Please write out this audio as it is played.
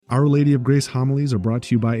Our Lady of Grace Homilies are brought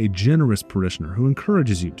to you by a generous parishioner who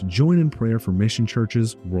encourages you to join in prayer for mission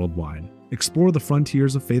churches worldwide. Explore the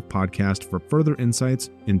Frontiers of Faith podcast for further insights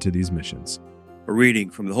into these missions. A reading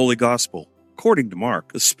from the Holy Gospel according to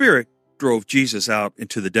Mark. The Spirit drove Jesus out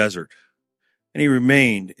into the desert, and he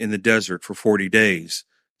remained in the desert for 40 days,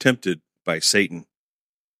 tempted by Satan.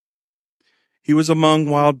 He was among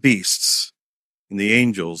wild beasts, and the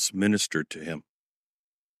angels ministered to him.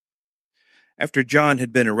 After John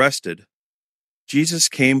had been arrested, Jesus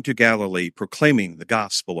came to Galilee proclaiming the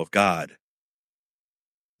gospel of God.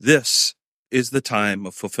 This is the time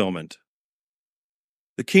of fulfillment.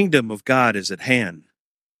 The kingdom of God is at hand.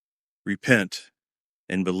 Repent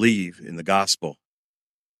and believe in the gospel.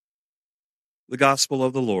 The gospel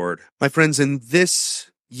of the Lord. My friends, in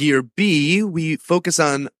this year B, we focus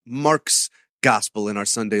on Mark's gospel in our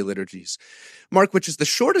Sunday liturgies. Mark, which is the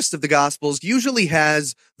shortest of the gospels, usually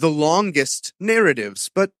has the longest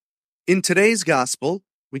narratives, but in today's gospel,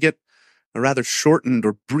 we get a rather shortened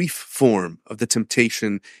or brief form of the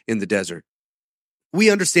temptation in the desert.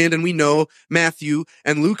 We understand and we know Matthew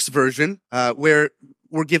and Luke's version, where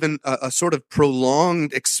we're given a sort of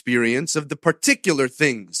prolonged experience of the particular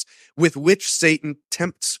things with which Satan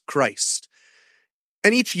tempts Christ.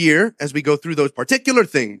 And each year, as we go through those particular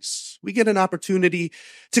things, we get an opportunity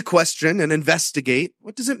to question and investigate,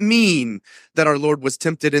 what does it mean that our Lord was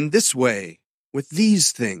tempted in this way with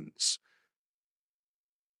these things?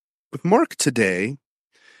 With Mark today,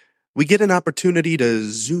 we get an opportunity to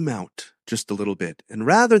zoom out just a little bit. And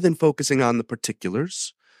rather than focusing on the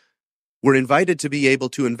particulars, we're invited to be able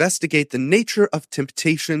to investigate the nature of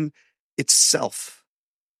temptation itself.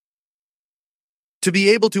 To be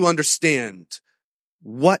able to understand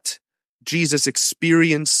what Jesus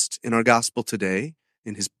experienced in our gospel today,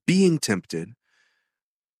 in his being tempted,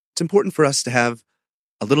 it's important for us to have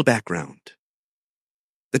a little background.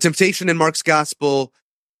 The temptation in Mark's gospel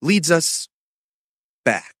leads us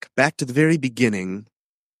back to the very beginning,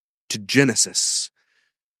 to Genesis.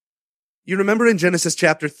 You remember in Genesis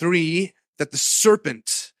chapter 3 that the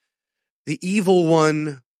serpent, the evil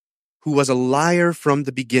one who was a liar from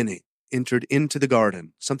the beginning, entered into the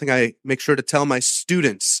garden. Something I make sure to tell my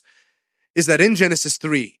students is that in Genesis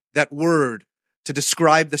 3, that word to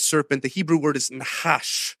describe the serpent, the Hebrew word is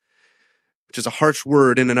nahash, which is a harsh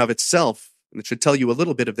word in and of itself, and it should tell you a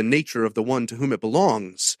little bit of the nature of the one to whom it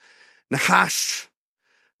belongs. Nahash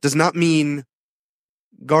does not mean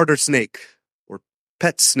garter snake or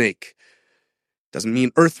pet snake. It doesn't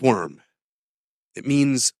mean earthworm. It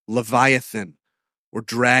means leviathan or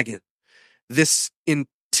dragon. This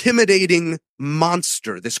intimidating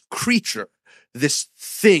monster, this creature, this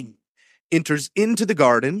thing enters into the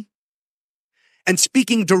garden, and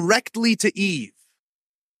speaking directly to Eve,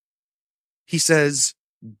 he says,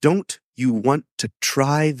 "Don't you want to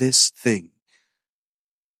try this thing?"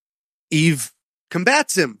 Eve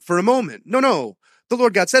combats him for a moment. No. The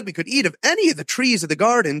Lord God said we could eat of any of the trees of the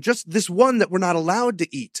garden, just this one that we're not allowed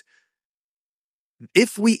to eat.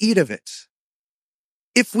 If we eat of it,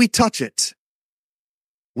 if we touch it,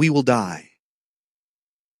 we will die.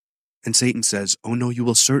 And Satan says, "Oh no, you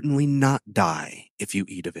will certainly not die if you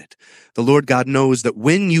eat of it. The Lord God knows that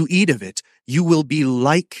when you eat of it, you will be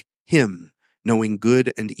like him, knowing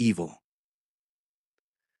good and evil."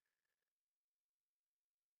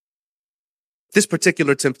 This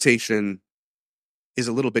particular temptation is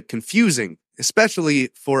a little bit confusing, especially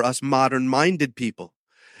for us modern-minded people.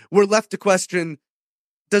 We're left to question,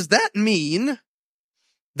 does that mean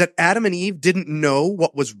that Adam and Eve didn't know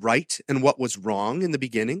what was right and what was wrong in the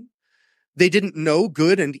beginning? They didn't know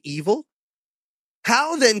good and evil?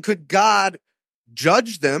 How then could God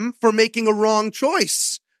judge them for making a wrong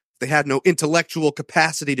choice? They had no intellectual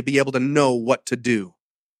capacity to be able to know what to do.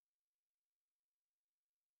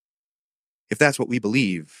 If that's what we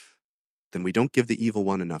believe, then we don't give the evil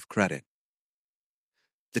one enough credit.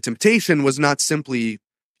 The temptation was not simply,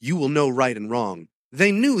 you will know right and wrong.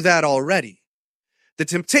 They knew that already. The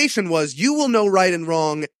temptation was, you will know right and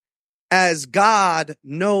wrong as God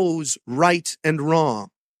knows right and wrong.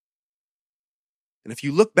 And if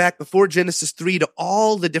you look back before Genesis 3 to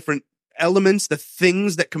all the different elements, the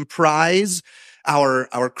things that comprise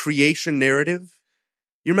our creation narrative,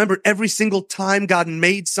 you remember every single time God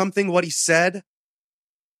made something, what he said?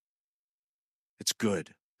 It's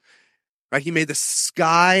good. Right? He made the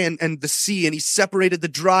sky and the sea, and he separated the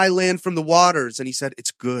dry land from the waters, and he said,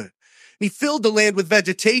 it's good. And he filled the land with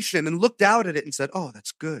vegetation and looked out at it and said, oh,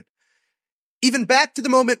 that's good. Even back to the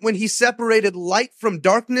moment when he separated light from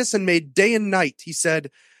darkness and made day and night, he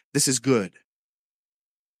said, this is good.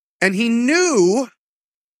 And he knew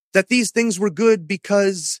that these things were good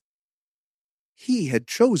because he had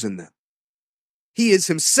chosen them. He is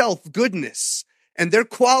himself goodness, and their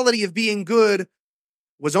quality of being good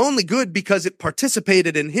was only good because it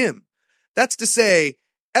participated in him. That's to say,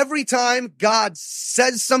 every time God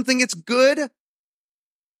says something it's good,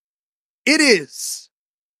 it is.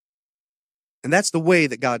 And that's the way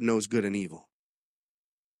that God knows good and evil.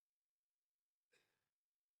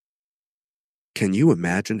 Can you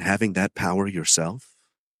imagine having that power yourself?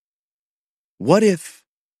 What if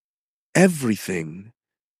everything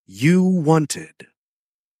you wanted,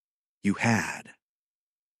 you had,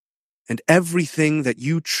 and everything that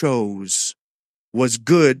you chose was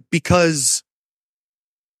good because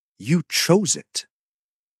you chose it?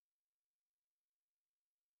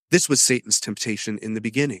 This was Satan's temptation in the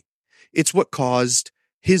beginning. It's what caused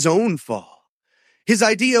his own fall. His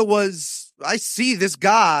idea was, I see this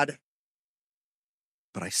God,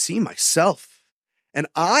 but I see myself, and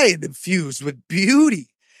I am infused with beauty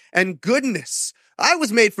and goodness. I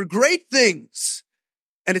was made for great things.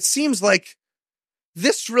 And it seems like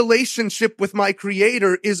this relationship with my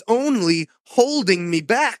Creator is only holding me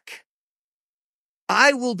back.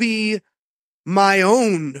 I will be my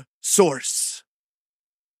own source.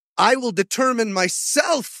 I will determine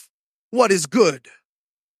myself what is good.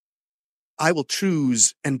 I will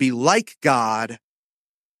choose and be like God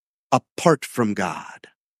apart from God.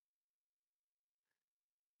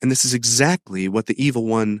 And this is exactly what the evil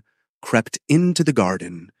one crept into the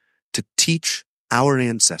garden to teach our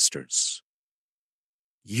ancestors.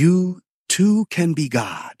 You too can be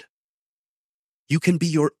God. You can be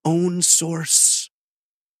your own source.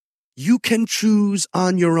 You can choose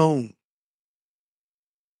on your own.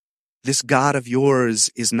 This God of yours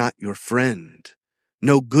is not your friend.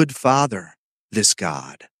 No good father, this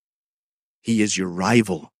God. He is your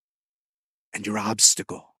rival and your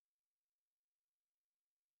obstacle.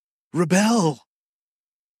 Rebel.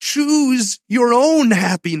 Choose your own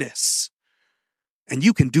happiness. And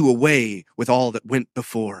you can do away with all that went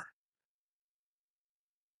before.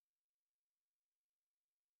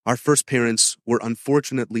 Our first parents were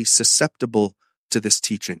unfortunately susceptible to this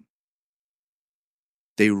teaching.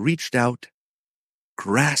 They reached out,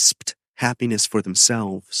 grasped happiness for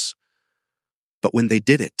themselves, but when they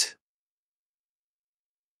did it,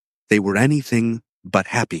 they were anything but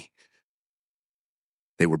happy.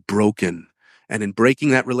 They were broken, and in breaking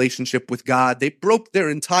that relationship with God, they broke their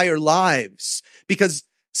entire lives, because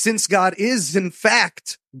since God is, in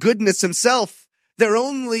fact, goodness himself, their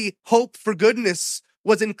only hope for goodness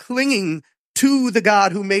was in clinging to the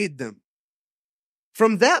God who made them.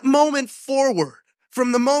 From that moment forward,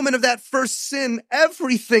 from the moment of that first sin,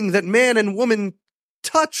 everything that man and woman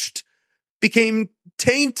touched became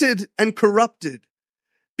tainted and corrupted,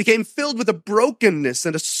 became filled with a brokenness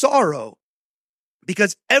and a sorrow,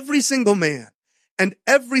 because every single man and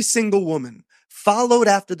every single woman followed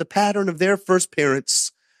after the pattern of their first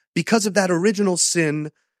parents. Because of that original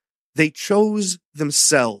sin, they chose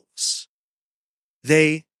themselves.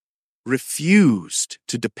 They refused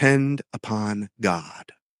to depend upon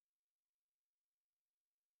God.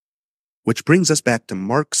 Which brings us back to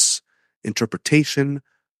Mark's interpretation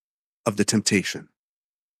of the temptation.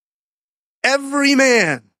 Every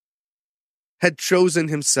man had chosen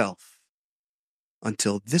himself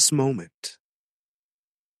until this moment,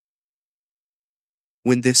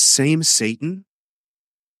 when this same Satan,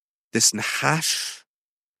 this Nahash,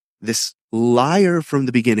 this liar from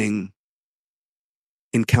the beginning,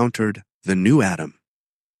 encountered the new Adam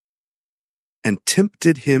and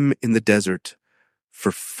tempted him in the desert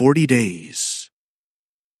for 40 days.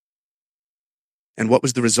 And what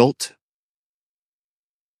was the result?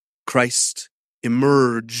 Christ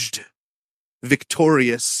emerged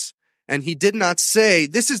victorious, and he did not say,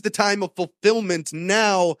 "This is the time of fulfillment.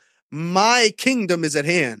 Now my kingdom is at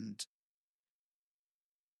hand,"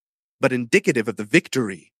 but indicative of the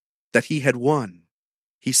victory that he had won.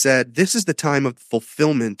 He said, "This is the time of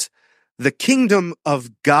fulfillment. The kingdom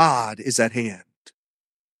of God is at hand."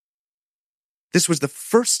 This was the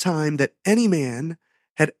first time that any man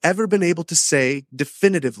had ever been able to say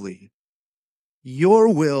definitively,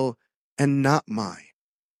 "Your will and not mine.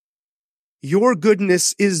 Your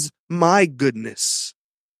goodness is my goodness.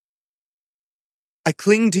 I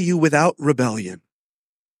cling to you without rebellion.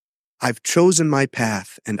 I've chosen my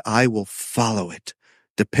path and I will follow it,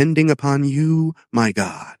 depending upon you, my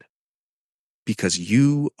God, because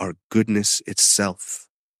you are goodness itself."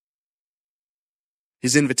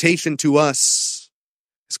 His invitation to us,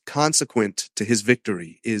 as consequent to his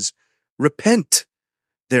victory, is repent,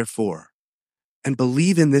 therefore, and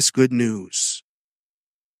believe in this good news.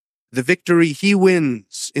 The victory he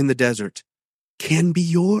wins in the desert can be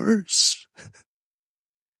yours.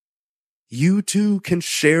 you too can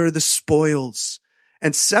share the spoils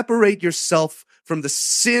and separate yourself from the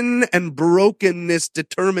sin and brokenness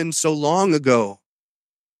determined so long ago.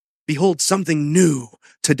 Behold, something new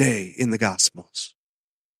today in the Gospels.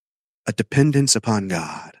 A dependence upon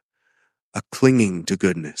God, a clinging to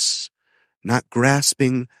goodness, not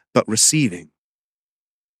grasping but receiving.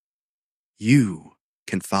 You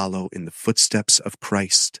can follow in the footsteps of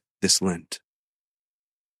Christ this Lent.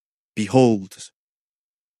 Behold,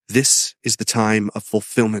 this is the time of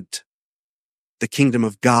fulfillment. The kingdom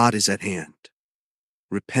of God is at hand.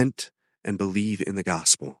 Repent and believe in the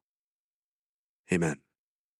gospel. Amen.